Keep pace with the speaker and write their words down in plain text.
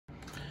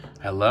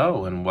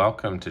Hello and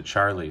welcome to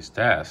Charlie's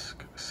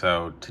Desk.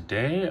 So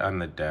today on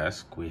the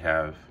desk we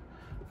have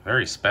a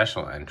very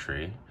special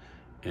entry.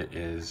 It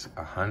is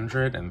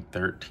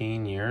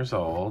 113 years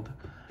old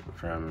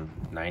from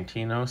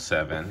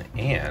 1907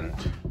 and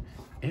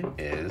it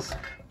is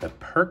the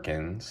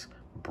Perkins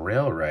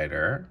Braille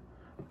Writer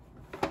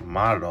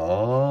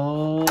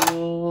Model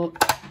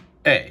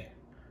A.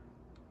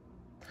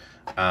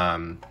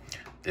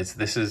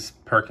 This is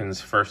Perkins'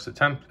 first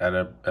attempt at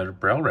a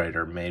Braille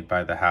writer made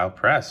by the Howe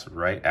Press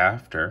right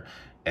after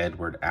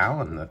Edward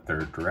Allen, the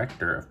third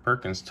director of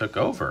Perkins, took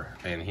over.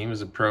 And he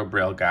was a pro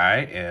Braille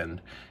guy,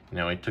 and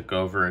he took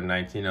over in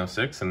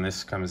 1906, and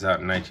this comes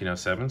out in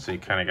 1907. So you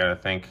kind of got to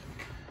think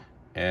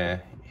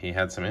he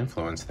had some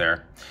influence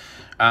there.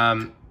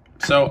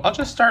 So I'll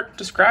just start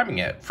describing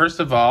it.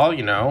 First of all,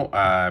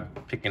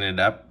 picking it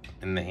up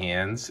in the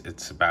hands,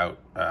 it's about,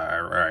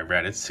 I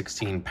read it's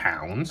 16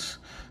 pounds,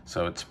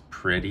 so it's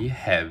pretty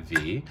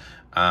heavy.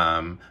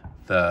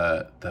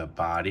 The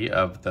body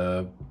of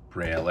the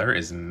Brailler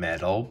is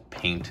metal,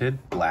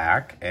 painted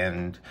black,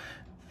 and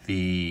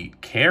the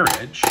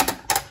carriage,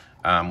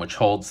 which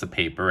holds the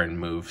paper and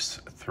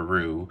moves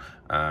through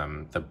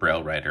the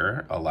Braille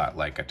writer, a lot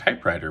like a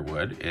typewriter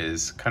would,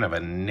 is kind of a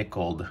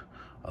nickeled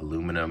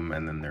aluminum,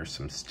 and then there's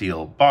some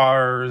steel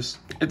bars.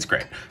 It's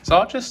great. So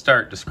I'll just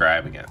start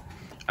describing it.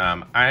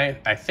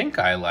 I think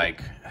I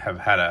have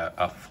had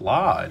a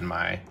flaw in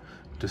my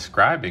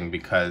describing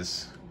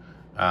because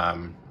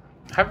I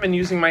haven't been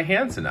using my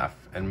hands enough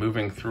and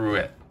moving through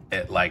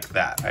it like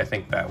that. I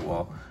think that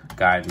will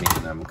guide me,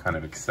 and I'm kind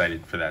of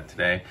excited for that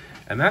today.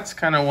 And that's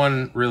kind of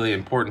one really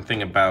important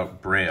thing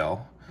about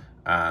Braille,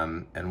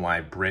 and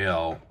why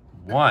Braille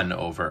won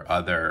over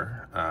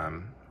other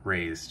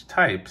raised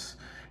types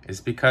is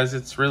because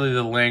it's really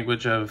the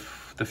language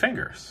of the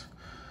fingers.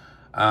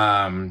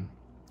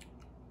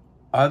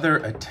 Other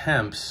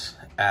attempts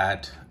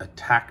at a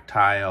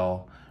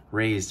tactile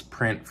raised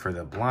print for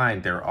the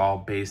blind, they're all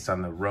based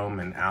on the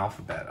Roman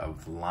alphabet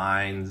of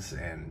lines,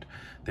 and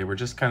they were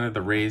just kind of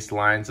the raised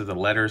lines of the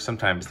letters.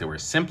 Sometimes they were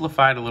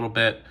simplified a little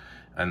bit.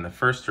 And the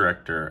first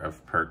director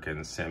of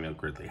Perkins, Samuel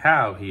Gridley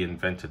Howe, he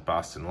invented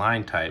Boston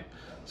line type,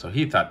 so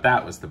he thought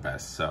that was the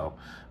best. So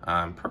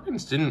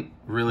Perkins didn't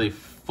really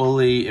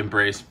fully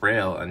embrace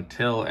Braille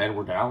until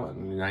Edward Allen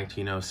in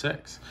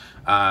 1906.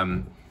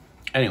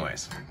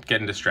 Anyways,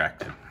 getting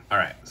distracted. All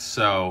right,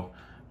 so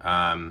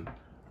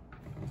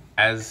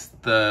as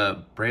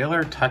the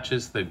Brailler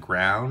touches the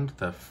ground,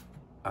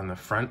 on the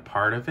front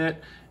part of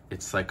it,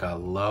 it's like a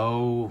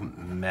low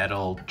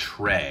metal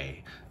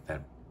tray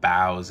that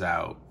bows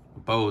out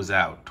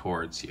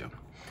towards you.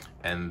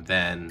 And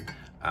then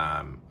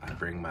I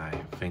bring my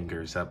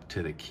fingers up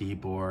to the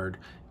keyboard,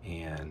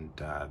 and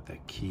the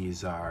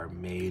keys are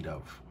made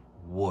of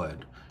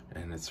wood,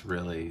 and it's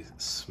really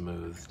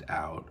smoothed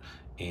out.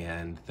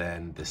 And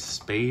then the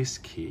space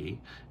key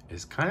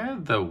is kind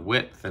of the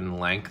width and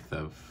length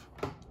of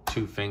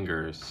two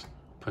fingers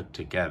put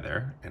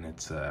together, and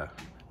it's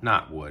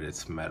not wood,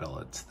 it's metal.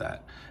 It's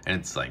that, and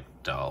it's like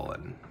dull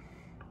and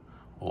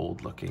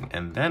old looking.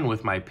 And then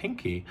with my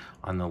pinky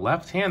on the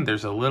left hand,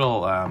 there's a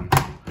little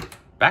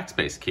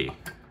backspace key.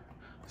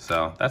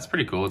 So that's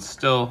pretty cool. It's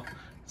still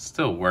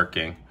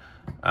working.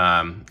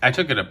 I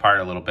took it apart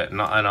a little bit,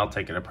 and I'll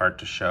take it apart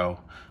to show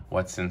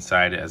what's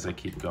inside it as I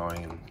keep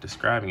going and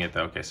describing it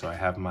though. Okay, so I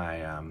have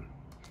my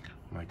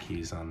my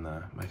keys on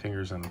my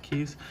fingers on the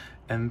keys,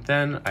 and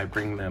then I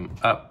bring them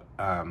up,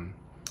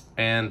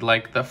 and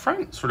like the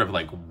front sort of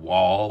like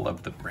wall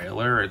of the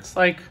Brailler, it's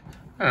like,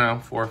 I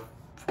don't know,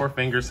 four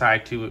fingers high,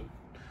 2-3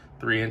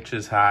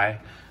 inches high.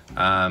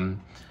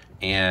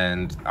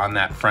 And on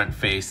that front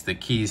face, the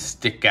keys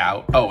stick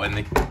out. Oh,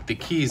 and the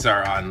keys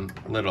are on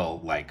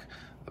little like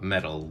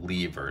metal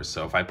levers.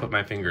 So if I put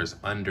my fingers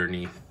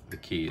underneath the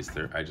keys,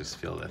 I just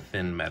feel the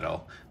thin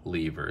metal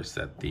levers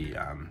that the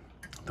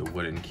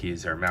wooden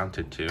keys are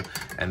mounted to.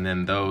 And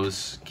then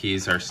those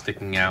keys are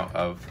sticking out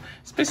of,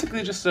 it's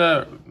basically just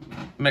a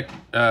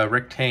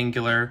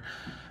rectangular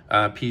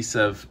piece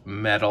of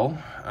metal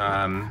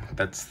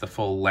that's the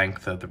full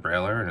length of the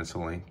Brailler, and it's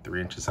only 3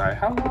 inches high.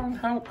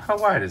 How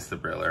wide is the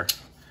Brailler?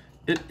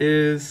 It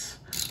is,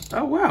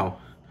 oh wow,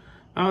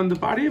 the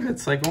body of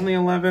it's like only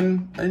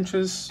 11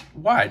 inches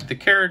wide. The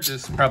carriage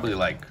is probably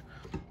like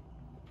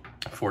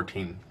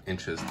 14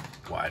 inches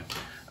wide.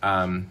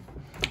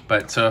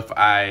 But so if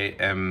I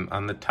am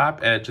on the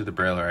top edge of the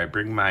Brailler, I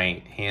bring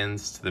my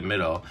hands to the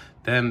middle,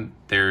 then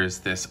there's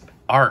this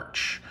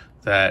arch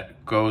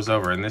that goes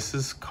over, and this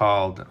is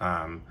called,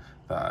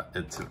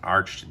 it's an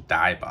arched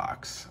die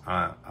box.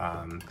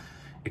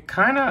 It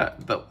kind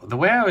of, the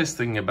way I was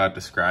thinking about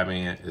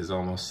describing it is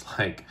almost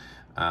like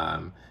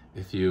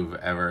if you've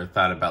ever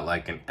thought about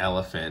like an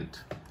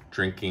elephant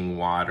drinking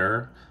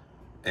water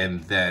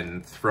and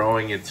then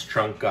throwing its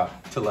trunk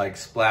up to like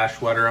splash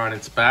water on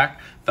its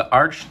back. The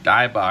arched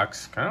die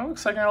box kind of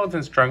looks like an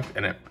elephant's trunk,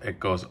 and it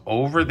goes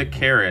over the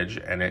carriage,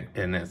 and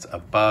it's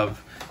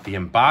above the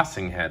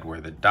embossing head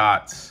where the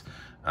dots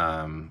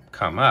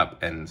come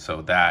up, and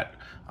so that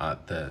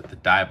the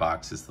die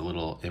box is the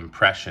little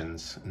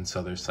impressions, and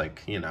so there's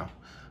like, you know,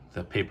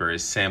 the paper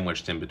is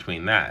sandwiched in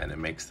between that, and it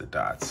makes the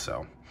dots.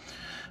 So,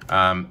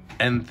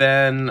 and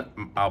then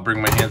I'll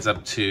bring my hands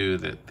up to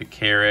the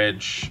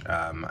carriage.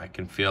 I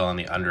can feel on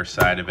the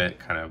underside of it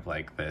kind of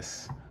like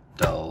this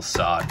dull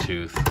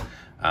sawtooth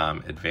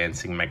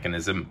advancing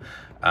mechanism.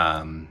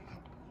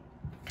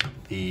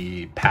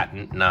 The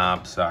patent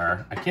knobs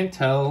are, I can't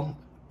tell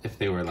if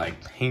they were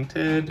like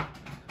painted.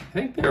 I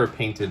think they were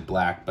painted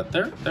black, but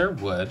they're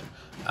wood.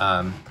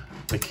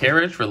 The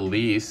carriage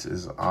release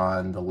is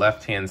on the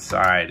left-hand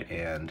side,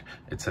 and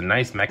it's a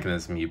nice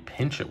mechanism. You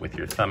pinch it with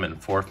your thumb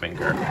and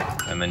forefinger,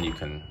 and then you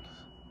can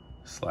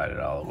slide it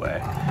all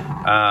away.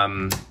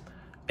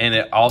 And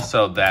it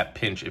also, that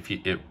pinch, if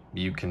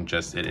you can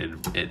just, it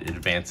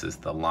advances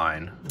the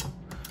line.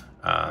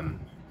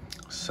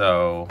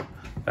 So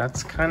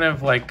that's kind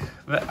of like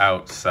the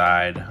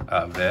outside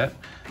of it.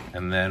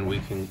 And then we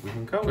can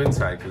go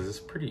inside, because it's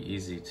pretty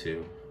easy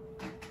to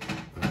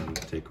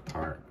take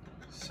apart.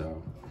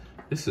 So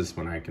this is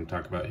when I can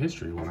talk about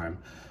history, when I'm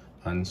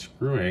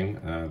unscrewing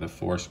the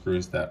 4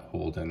 screws that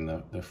hold in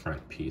the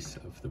front piece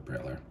of the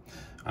Brailler.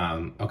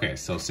 Okay,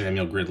 so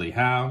Samuel Gridley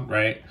Howe,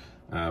 right?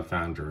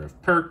 Founder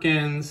of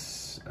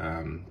Perkins,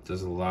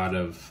 does a lot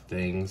of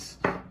things.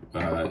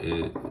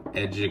 It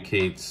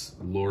educates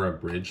Laura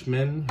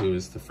Bridgman, who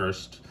is the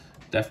first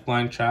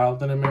deafblind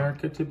child in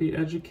America to be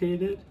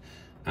educated.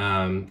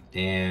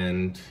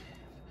 And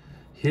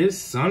his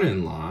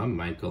son-in-law,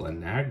 Michael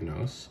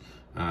Anagnos,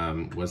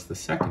 was the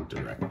second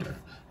director.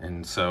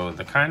 And so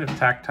the kind of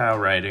tactile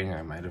writing,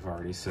 I might have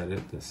already said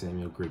it, that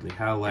Samuel Gridley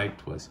Howe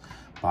liked was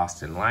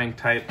Boston line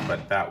type,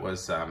 but that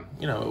was,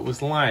 you know, it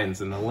was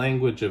lines, and the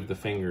language of the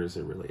fingers,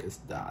 it really is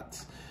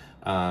dots.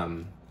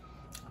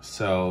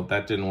 So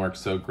that didn't work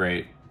so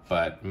great,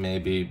 but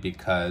maybe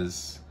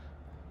because,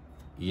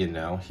 you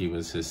know, he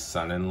was his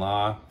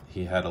son-in-law,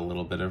 he had a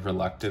little bit of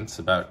reluctance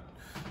about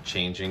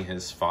changing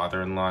his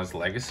father-in-law's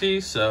legacy.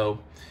 So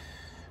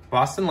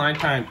Boston line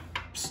type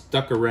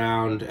stuck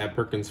around at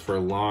Perkins for a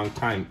long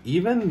time,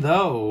 even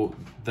though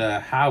the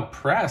Howe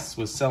Press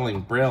was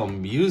selling Braille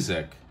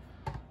music.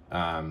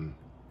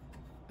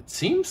 It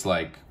seems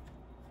like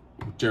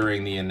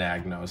during the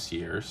Anagnos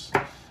years.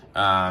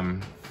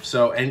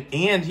 So,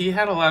 and he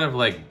had a lot of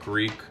like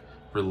Greek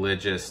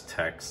religious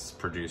texts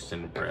produced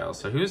in Braille.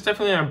 So he was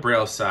definitely on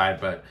Braille's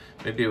side, but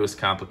maybe it was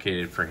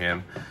complicated for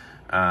him.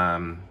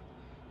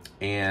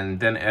 And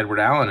then Edward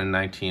Allen in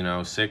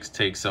 1906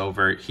 takes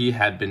over. He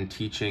had been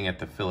teaching at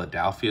the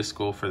Philadelphia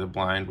School for the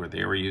Blind, where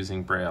they were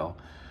using Braille.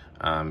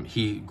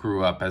 He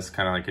grew up as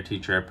kind of like a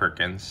teacher at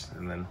Perkins,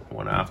 and then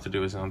went off to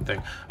do his own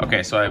thing.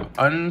 Okay, so I've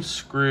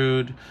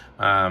unscrewed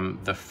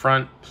the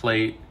front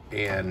plate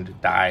and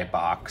die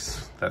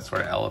box, that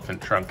sort of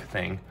elephant trunk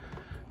thing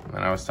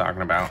that I was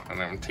talking about,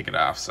 and I'm gonna take it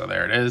off. So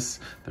there it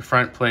is. The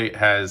front plate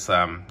has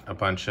a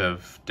bunch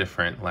of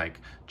different like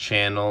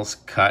channels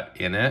cut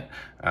in it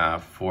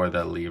for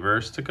the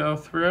levers to go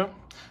through,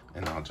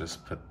 and I'll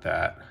just put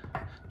that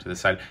to the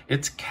side.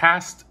 It's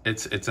cast,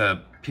 it's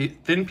a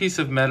thin piece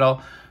of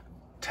metal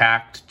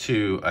tacked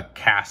to a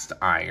cast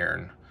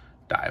iron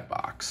die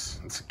box.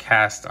 It's a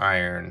cast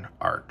iron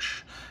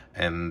arch.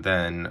 And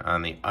then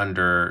on the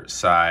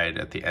underside,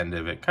 at the end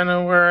of it, kind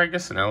of where I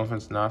guess an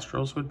elephant's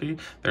nostrils would be,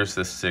 there's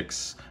the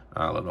 6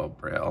 little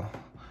Braille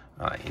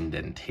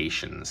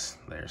indentations.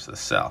 There's the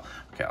cell.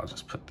 Okay, I'll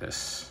just put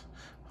this,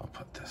 I'll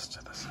put this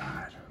to the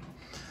side.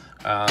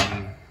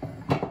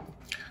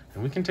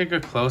 And we can take a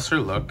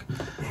closer look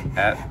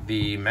at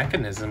the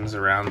mechanisms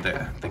around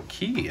the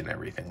key and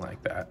everything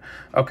like that.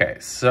 Okay,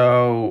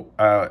 so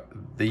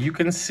you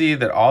can see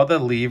that all the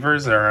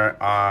levers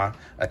are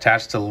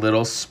attached to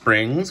little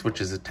springs,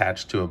 which is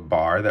attached to a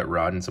bar that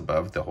runs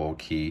above the whole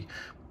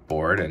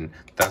keyboard, and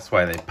that's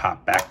why they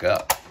pop back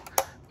up.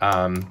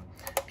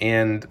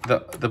 And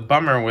the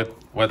bummer with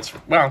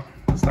well,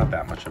 it's not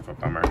that much of a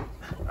bummer.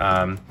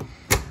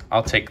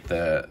 I'll take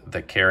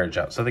the carriage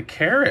out. So the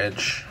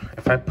carriage,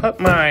 if I put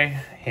my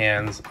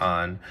hands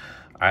on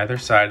either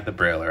side of the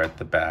Brailler at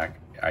the back,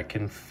 I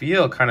can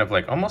feel kind of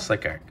like, almost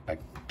like a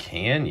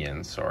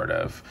canyon sort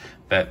of,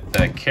 that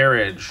the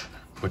carriage,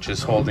 which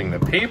is holding the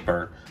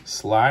paper,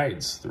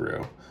 slides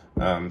through.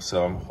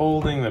 So I'm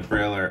holding the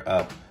Brailler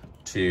up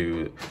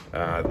to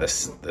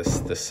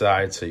the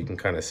side, so you can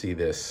kind of see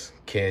this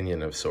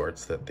canyon of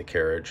sorts that the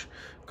carriage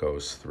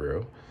goes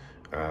through.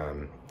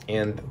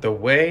 And the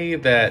way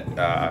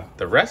that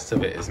the rest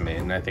of it is made,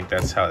 and I think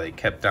that's how they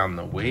kept down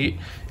the weight,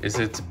 is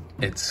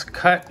it's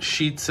cut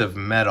sheets of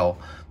metal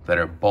that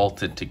are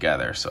bolted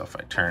together. So if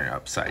I turn it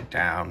upside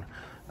down,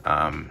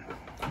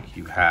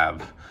 you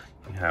have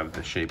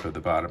the shape of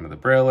the bottom of the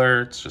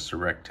Brailler. It's just a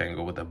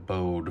rectangle with a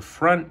bowed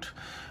front,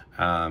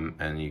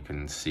 and you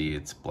can see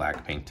it's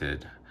black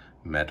painted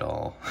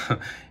metal.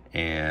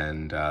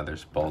 And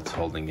there's bolts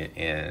holding it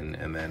in,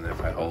 and then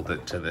if I hold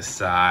it to the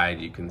side,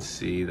 you can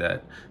see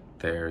that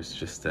there's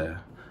just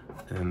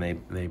and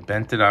they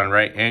bent it on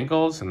right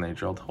angles, and they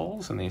drilled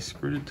holes, and they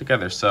screwed it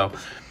together. So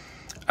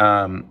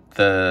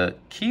the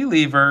key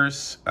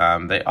levers,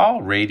 they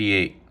all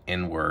radiate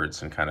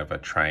inwards in kind of a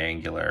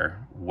triangular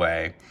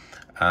way.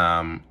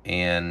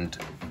 And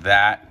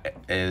that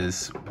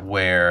is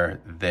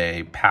where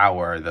they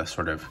power the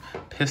sort of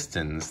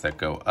pistons that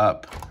go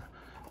up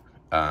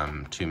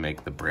to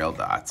make the Braille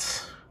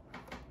dots.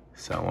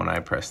 So when I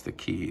press the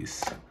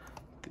keys,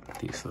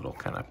 these little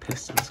kind of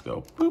pistons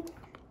go boop.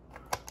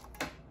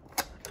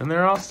 And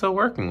they're all still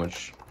working,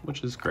 which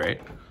is great.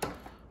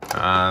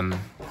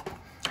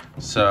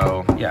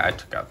 So yeah, I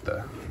took out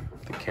the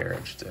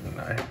carriage, didn't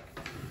I?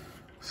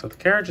 So the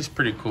carriage is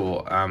pretty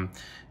cool.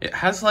 It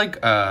has like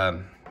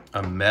a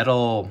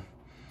metal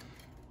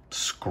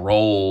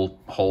scroll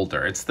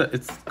holder. It's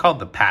called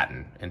the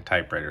patent in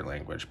typewriter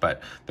language,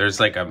 but there's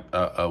like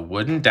a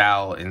wooden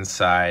dowel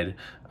inside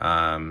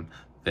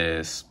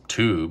this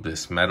tube,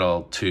 this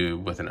metal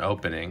tube with an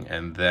opening,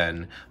 and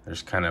then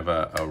there's kind of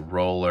a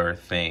roller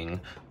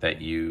thing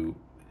that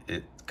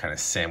it kind of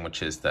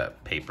sandwiches the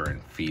paper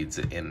and feeds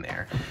it in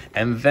there.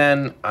 And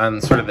then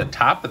on sort of the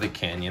top of the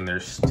canyon,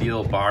 there's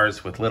steel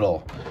bars with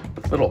little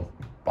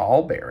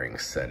ball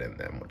bearings set in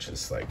them, which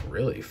is like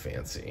really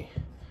fancy.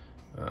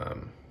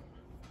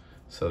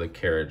 So the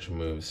carriage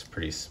moves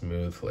pretty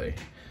smoothly.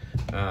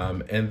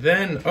 And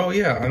then, oh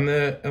yeah, on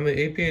the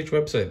APH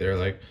website, they're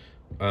like,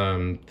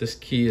 this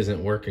key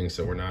isn't working,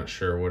 so we're not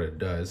sure what it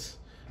does.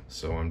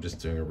 So I'm just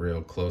doing a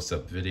real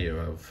close-up video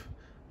of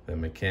the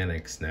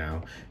mechanics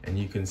now. And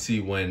you can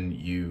see when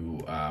you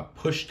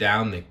push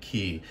down the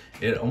key,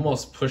 it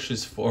almost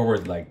pushes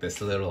forward like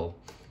this little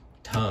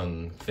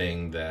tongue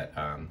thing that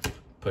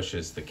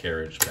pushes the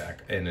carriage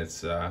back. And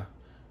it's, yeah,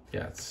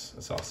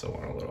 it's also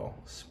on a little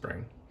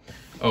spring.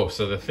 Oh,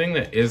 so the thing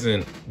that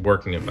isn't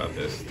working about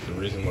this, the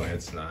reason why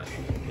it's not,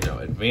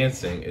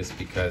 advancing is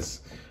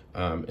because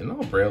in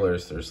all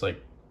Braillers, there's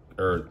like,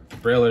 or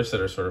Braillers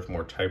that are sort of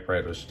more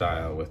typewriter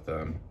style with,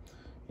 a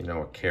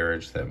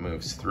carriage that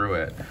moves through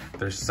it.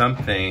 There's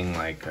something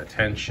like a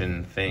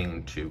tension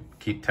thing to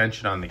keep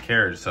tension on the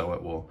carriage so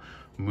it will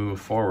move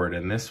forward.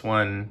 And this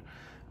one,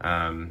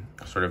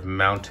 sort of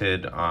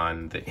mounted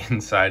on the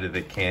inside of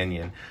the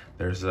canyon,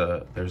 there's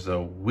a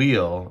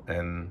wheel,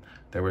 and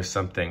there was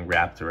something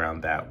wrapped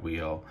around that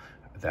wheel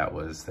that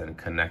was then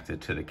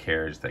connected to the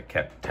carriage that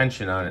kept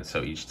tension on it.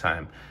 So each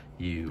time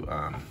you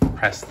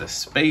press the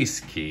space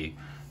key,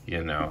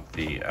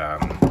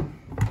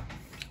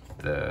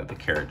 the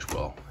carriage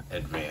will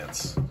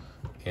advance.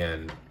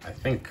 And I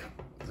think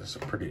there's a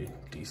pretty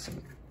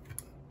decent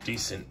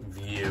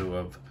view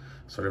of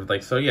sort of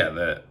like, so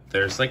yeah,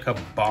 there's like a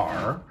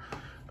bar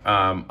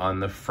on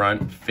the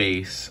front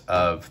face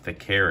of the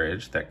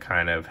carriage that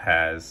kind of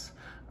has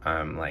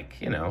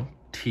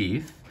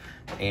teeth,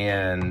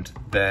 and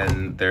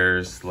then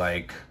there's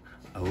like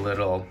a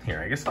little, here,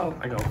 I guess I'll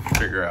go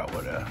figure out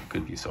what a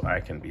good view so I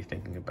can be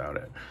thinking about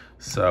it.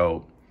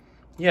 So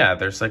yeah,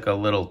 there's like a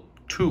little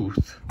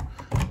tooth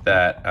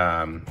that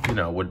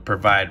would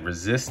provide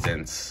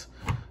resistance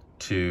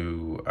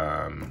to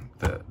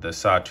the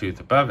sawtooth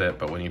above it,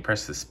 but when you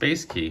press the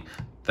space key,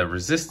 the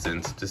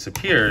resistance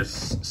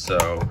disappears, so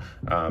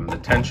the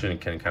tension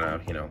can kind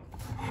of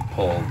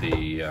pull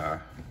the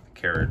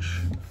carriage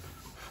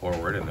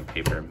forward and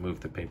move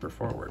the paper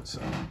forward.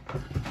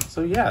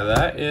 So yeah,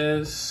 that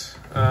is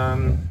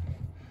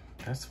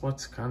that's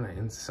what's kind of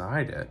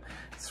inside it.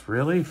 It's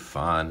really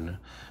fun.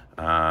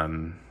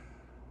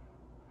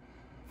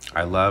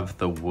 I love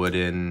the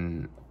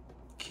wooden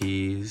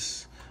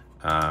keys.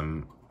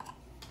 I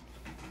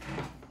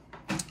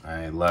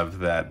love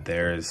that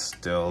there is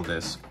still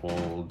this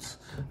old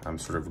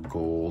sort of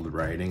gold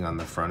writing on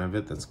the front of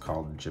it that's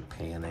called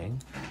Japanning.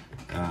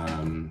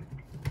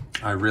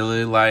 I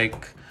really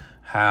like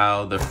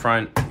how the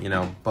front,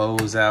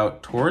 bows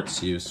out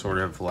towards you, sort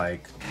of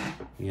like,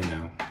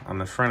 on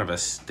the front of a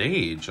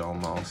stage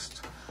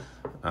almost.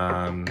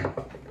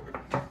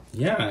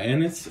 Yeah,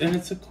 and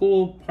it's a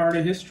cool part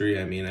of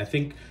history. I mean, I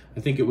think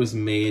it was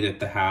made at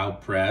the Howe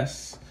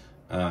Press.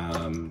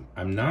 I'm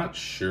not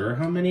sure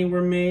how many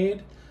were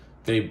made.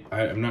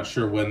 I'm not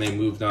sure when they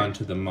moved on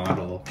to the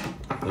Model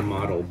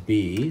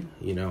B,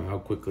 how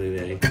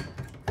quickly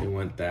they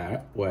went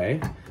that way.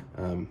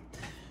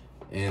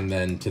 And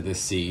then to the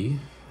C.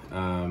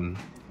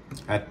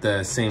 At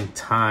the same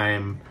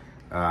time,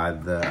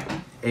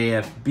 the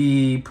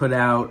AFB put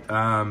out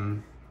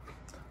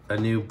a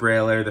new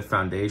Brailler, the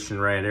Foundation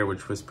Writer,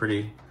 which was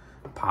pretty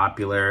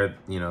popular.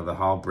 The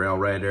Howe Braille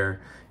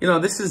Writer.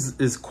 This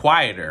is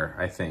quieter,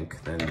 I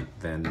think, than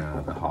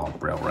the Howe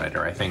Braille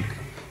Writer. I think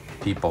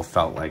people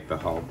felt like the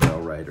Howe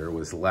Braille Writer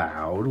was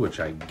loud, which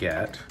I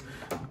get.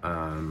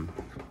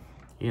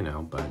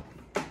 But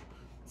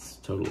it's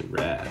totally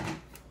rad.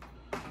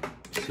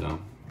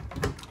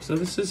 So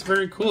this is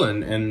very cool,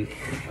 and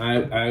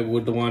I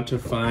would want to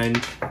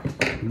find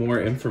more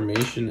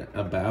information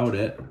about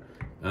it.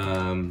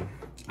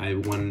 I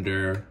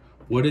wonder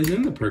what is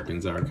in the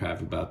Perkins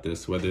archive about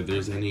this, whether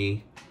there's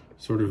any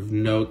sort of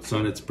notes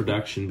on its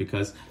production,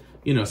 because,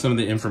 some of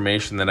the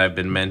information that I've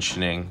been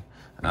mentioning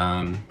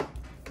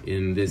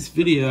in this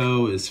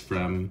video is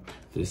from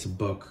this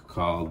book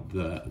called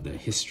The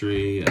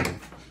History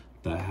of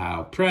the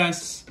Howe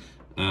Press,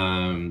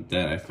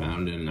 that I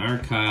found in an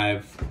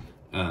archive.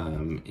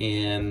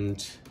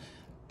 And,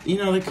 you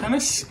know, they kind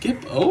of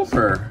skip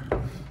over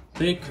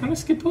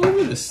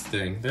this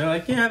thing. They're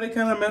like, yeah, they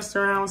kind of messed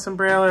around with some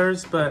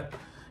Braillers, but,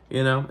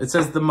 you know, it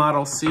says the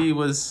Model C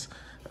was,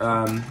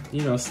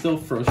 you know, still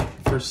for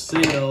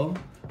sale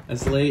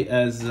as late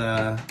as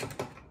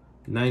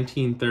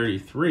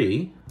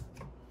 1933.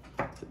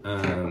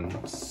 And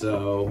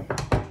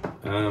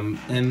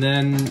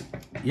then,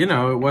 you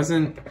know, it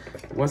wasn't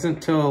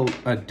till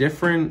a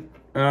different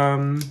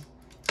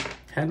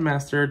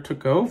headmaster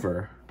took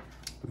over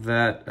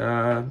that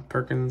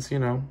Perkins, you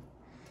know,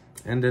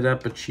 ended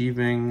up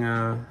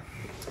achieving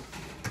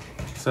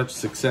such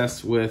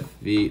success with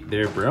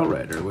their Braille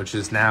writer, which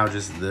is now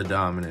just the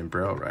dominant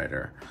Braille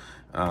writer.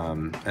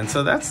 And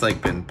so that's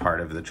like been part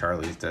of the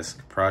Charlie's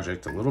Desk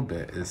project a little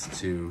bit, is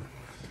to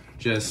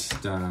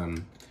just,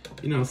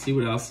 you know, see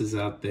what else is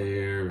out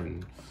there,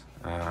 and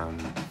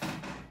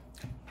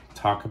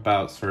talk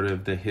about sort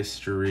of the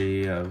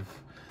history of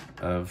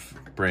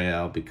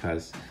Braille,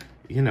 because,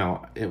 you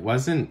know, it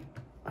wasn't,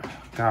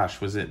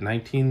 gosh, was it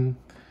 19...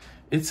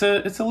 It's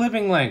a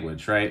living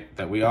language, right,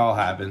 that we all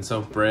have, and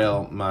so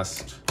Braille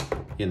must,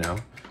 you know,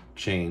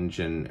 change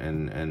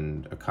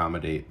and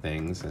accommodate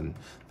things, and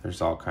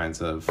there's all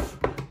kinds of,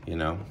 you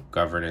know,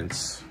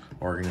 governance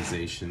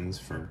organizations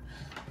for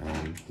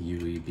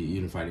UE, the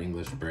Unified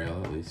English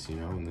Braille, at least, you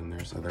know, and then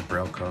there's other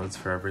Braille codes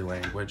for every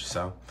language.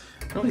 So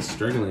I'm really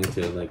struggling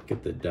to like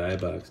get the die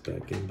box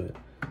back in, but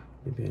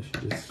maybe I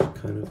should just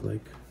kind of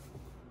like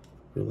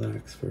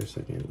relax for a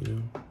second, you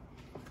know.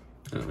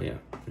 Oh yeah,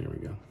 there we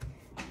go.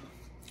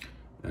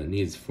 It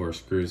needs 4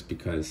 screws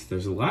because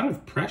there's a lot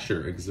of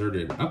pressure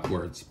exerted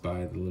upwards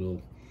by the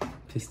little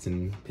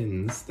piston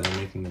pins that are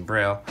making the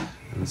Braille,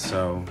 and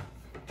so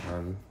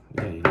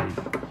yeah, you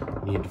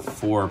need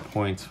 4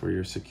 points where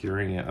you're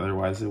securing it,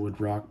 otherwise it would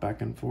rock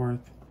back and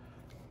forth.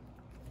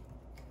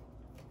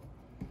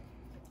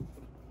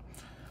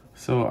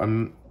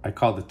 So I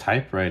called the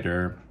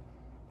typewriter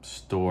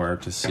store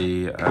to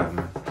see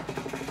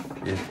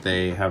if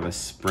they have a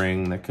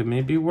spring that could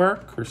maybe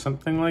work or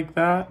something like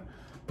that.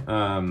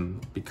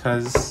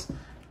 Because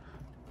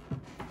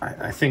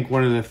I think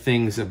one of the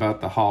things about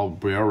the Howe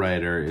Braille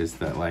Writer is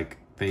that like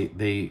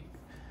they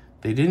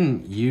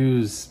didn't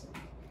use,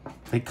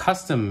 they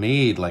custom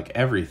made like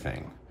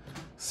everything.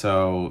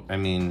 So I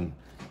mean,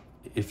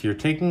 if you're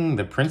taking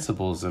the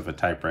principles of a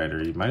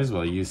typewriter, you might as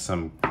well use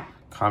some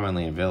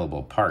commonly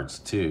available parts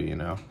too, you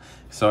know.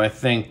 So I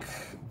think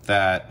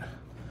that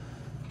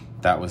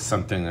was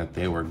something that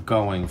they were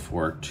going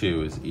for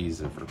too, is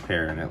ease of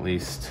repair, and at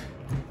least,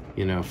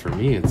 you know, for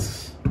me,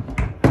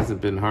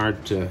 hasn't been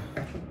hard to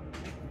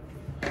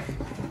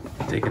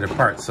take it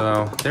apart.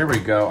 So there we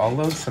go. I'll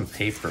load some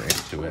paper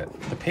into it.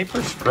 The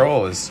paper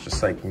scroll is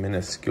just like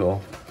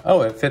minuscule.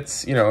 Oh, it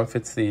fits, you know, it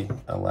fits the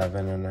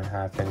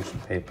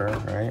 11.5-inch paper,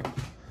 right?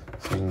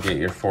 So you can get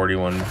your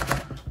 41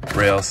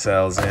 Braille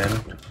cells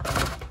in.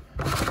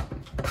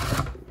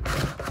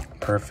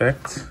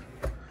 Perfect.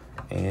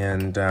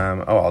 And,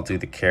 oh, I'll do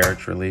the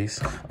carriage release.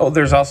 Oh,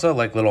 there's also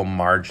like little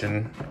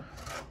margin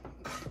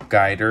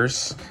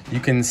guiders. You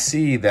can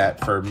see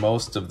that for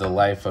most of the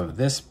life of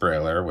this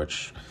Brailler,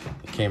 which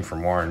came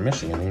from Warren,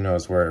 Michigan, who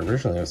knows where it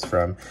originally was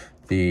from,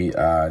 the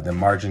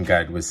margin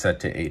guide was set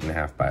to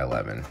 8.5 by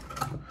 11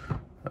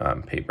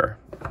 paper.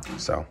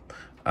 So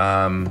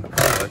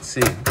let's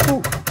see.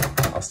 Ooh.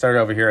 I'll start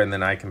over here, and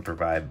then I can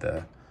provide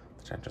the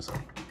changes.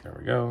 There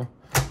we go.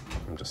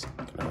 I'm just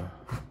gonna,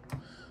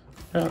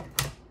 yeah.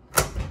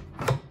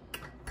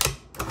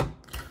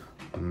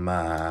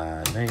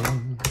 My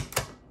name.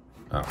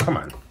 Oh, come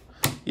on.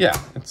 Yeah,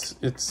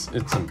 it's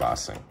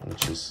embossing,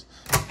 which is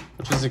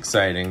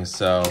exciting.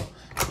 So,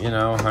 you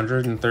know,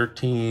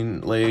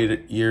 113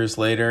 years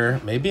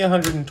later, maybe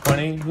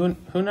 120.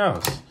 Who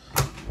knows?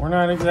 We're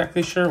not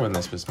exactly sure when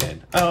this was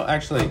made. Oh,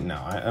 actually, no.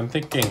 I'm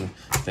thinking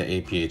the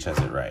APH has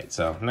it right.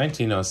 So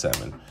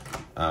 1907.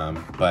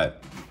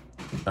 But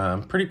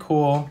pretty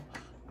cool.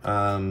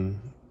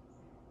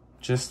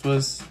 Just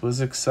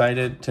was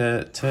excited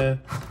to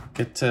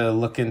get to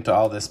look into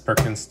all this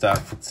Perkins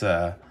stuff. It's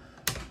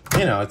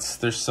you know,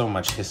 there's so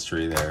much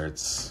history there.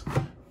 It's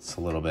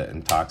a little bit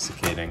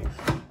intoxicating,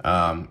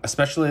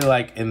 especially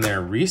like in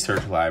their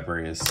research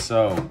library is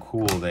so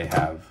cool. They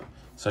have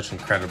such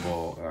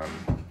incredible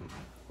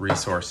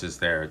resources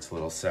there. It's a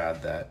little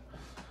sad that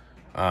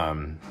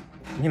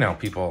you know,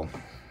 people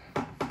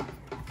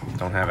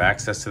don't have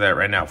access to that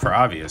right now for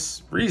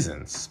obvious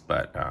reasons,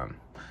 but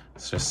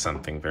it's just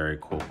something very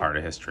cool part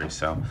of history.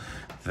 So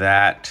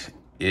that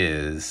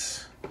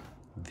is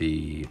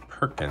the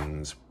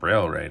Perkins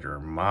Braille Writer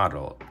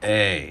Model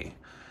A.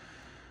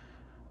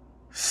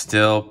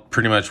 Still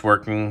pretty much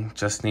working,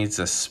 just needs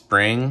a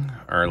spring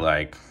or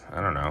like,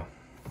 I don't know,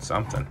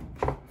 something.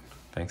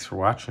 Thanks for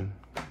watching.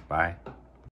 Bye.